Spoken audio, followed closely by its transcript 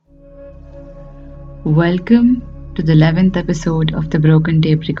Welcome to the 11th episode of the Broken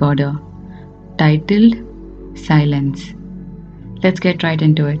Tape Recorder, titled Silence. Let's get right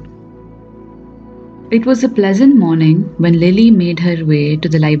into it. It was a pleasant morning when Lily made her way to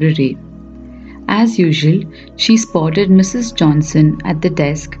the library. As usual, she spotted Mrs. Johnson at the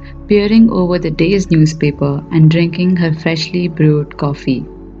desk, peering over the day's newspaper and drinking her freshly brewed coffee.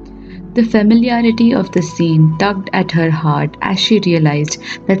 The familiarity of the scene tugged at her heart as she realized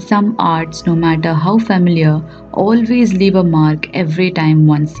that some arts, no matter how familiar, always leave a mark every time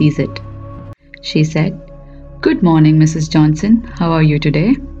one sees it. She said, "Good morning, Mrs. Johnson. How are you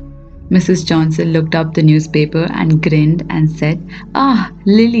today?" Mrs. Johnson looked up the newspaper and grinned and said, "Ah,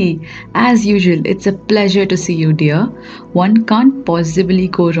 Lily, as usual, it's a pleasure to see you, dear. One can't possibly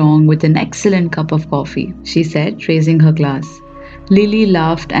go wrong with an excellent cup of coffee," she said, raising her glass. Lily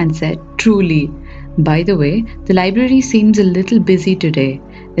laughed and said, "Truly. By the way, the library seems a little busy today.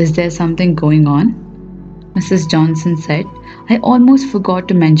 Is there something going on?" Mrs. Johnson said, "I almost forgot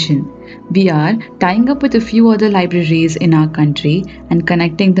to mention. We are tying up with a few other libraries in our country and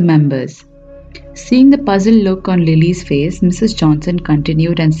connecting the members." Seeing the puzzled look on Lily's face, Mrs. Johnson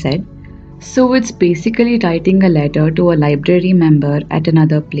continued and said, "So it's basically writing a letter to a library member at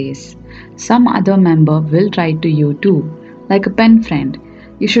another place. Some other member will write to you too, like a pen friend.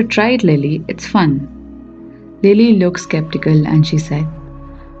 You should try it, Lily. It's fun." Lily looked skeptical and she said,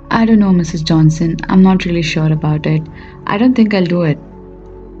 "I don't know, Mrs. Johnson. I'm not really sure about it. I don't think I'll do it."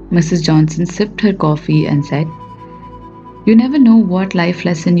 Mrs. Johnson sipped her coffee and said, "You never know what life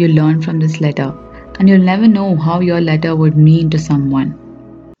lesson you learn from this letter, and you'll never know how your letter would mean to someone.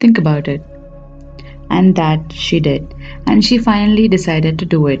 Think about it." And that she did, and she finally decided to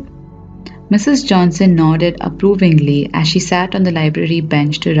do it. Mrs. Johnson nodded approvingly as she sat on the library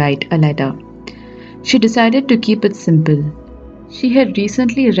bench to write a letter. She decided to keep it simple. She had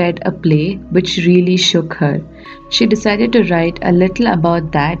recently read a play which really shook her. She decided to write a little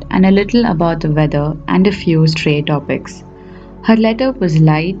about that and a little about the weather and a few stray topics. Her letter was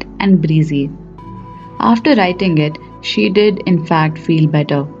light and breezy. After writing it, she did in fact feel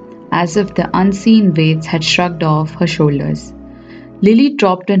better, as if the unseen weights had shrugged off her shoulders. Lily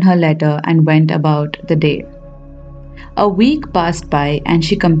dropped in her letter and went about the day. A week passed by and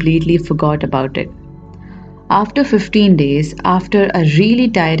she completely forgot about it. After 15 days, after a really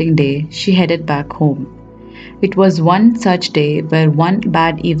tiring day, she headed back home. It was one such day where one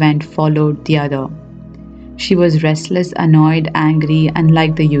bad event followed the other. She was restless, annoyed, angry,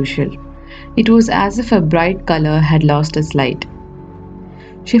 unlike the usual. It was as if a bright color had lost its light.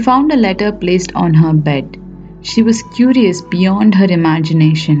 She found a letter placed on her bed. She was curious beyond her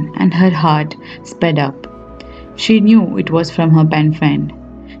imagination and her heart sped up. She knew it was from her pen friend.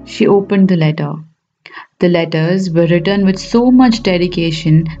 She opened the letter. The letters were written with so much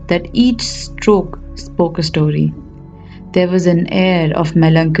dedication that each stroke spoke a story. There was an air of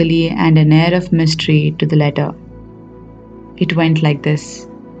melancholy and an air of mystery to the letter. It went like this: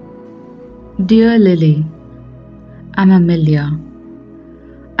 "Dear Lily, I'm Amelia.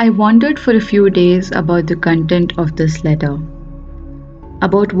 I wondered for a few days about the content of this letter.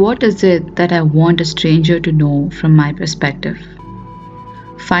 About what is it that I want a stranger to know from my perspective.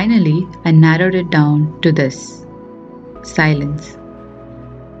 Finally, I narrowed it down to this: silence.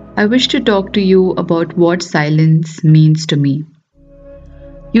 I wish to talk to you about what silence means to me.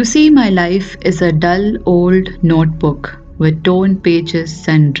 You see, my life is a dull old notebook with torn pages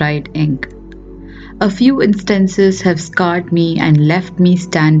and dried ink. A few instances have scarred me and left me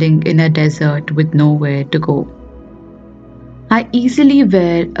standing in a desert with nowhere to go. I easily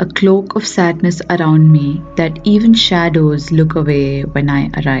wear a cloak of sadness around me that even shadows look away when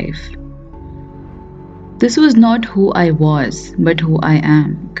I arrive. This was not who I was, but who I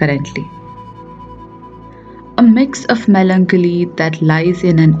am currently. A mix of melancholy that lies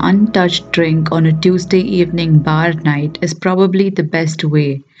in an untouched drink on a Tuesday evening bar night is probably the best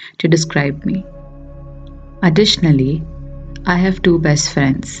way to describe me. Additionally, I have two best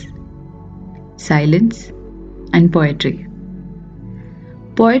friends: silence and poetry.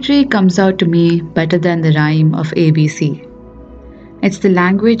 Poetry comes out to me better than the rhyme of ABC. It's the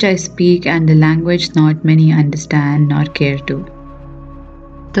language I speak and the language not many understand nor care to.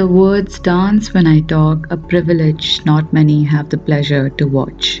 The words dance when I talk, a privilege not many have the pleasure to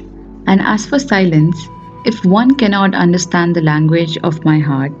watch. And as for silence, if one cannot understand the language of my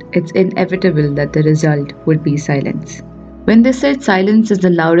heart, it's inevitable that the result would be silence. When they said silence is the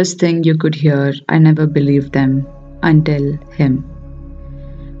loudest thing you could hear, I never believed them until him.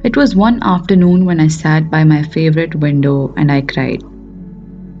 It was one afternoon when I sat by my favorite window and I cried.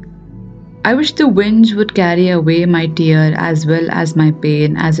 I wish the winds would carry away my tear as well as my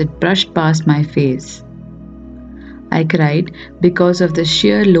pain as it brushed past my face. I cried because of the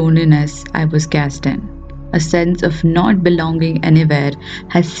sheer loneliness I was cast in. A sense of not belonging anywhere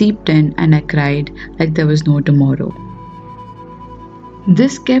has seeped in, and I cried like there was no tomorrow.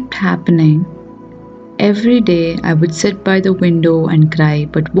 This kept happening. Every day I would sit by the window and cry,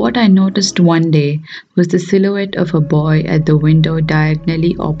 but what I noticed one day was the silhouette of a boy at the window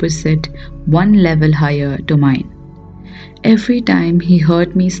diagonally opposite, one level higher to mine. Every time he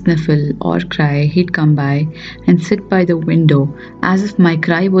heard me sniffle or cry, he'd come by and sit by the window as if my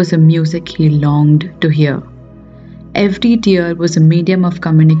cry was a music he longed to hear. Every tear was a medium of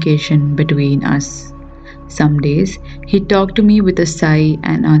communication between us. Some days he talked to me with a sigh,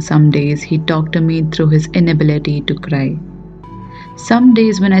 and on some days he talked to me through his inability to cry. Some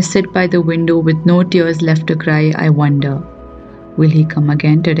days when I sit by the window with no tears left to cry, I wonder, will he come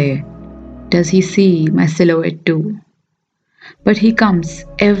again today? Does he see my silhouette too? But he comes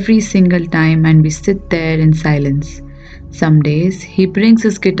every single time and we sit there in silence. Some days he brings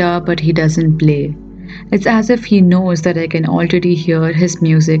his guitar but he doesn't play. It's as if he knows that I can already hear his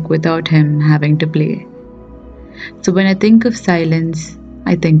music without him having to play. So when I think of silence,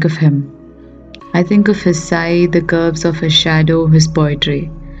 I think of him. I think of his sigh, the curves of his shadow, his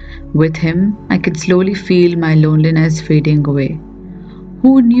poetry. With him, I could slowly feel my loneliness fading away.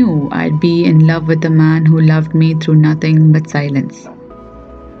 Who knew I'd be in love with a man who loved me through nothing but silence?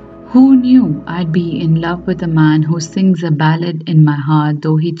 Who knew I'd be in love with a man who sings a ballad in my heart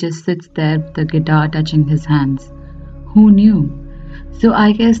though he just sits there with the guitar touching his hands? Who knew? So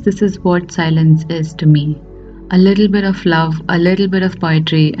I guess this is what silence is to me. A little bit of love, a little bit of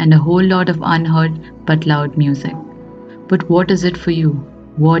poetry, and a whole lot of unheard but loud music. But what is it for you?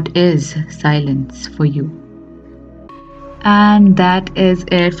 What is silence for you? And that is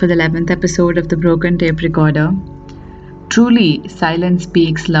it for the 11th episode of the Broken Tape Recorder. Truly, silence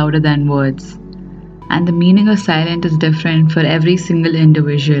speaks louder than words. And the meaning of silence is different for every single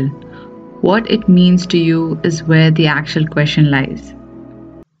individual. What it means to you is where the actual question lies.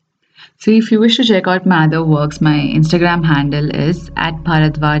 So if you wish to check out my other works, my Instagram handle is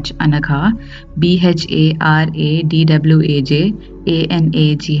 @Bharadwaj Anagha, BHARADWAJ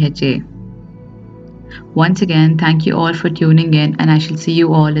ANAGHA. Once again, thank you all for tuning in, and I shall see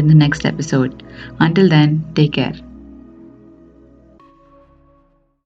you all in the next episode. Until then, take care.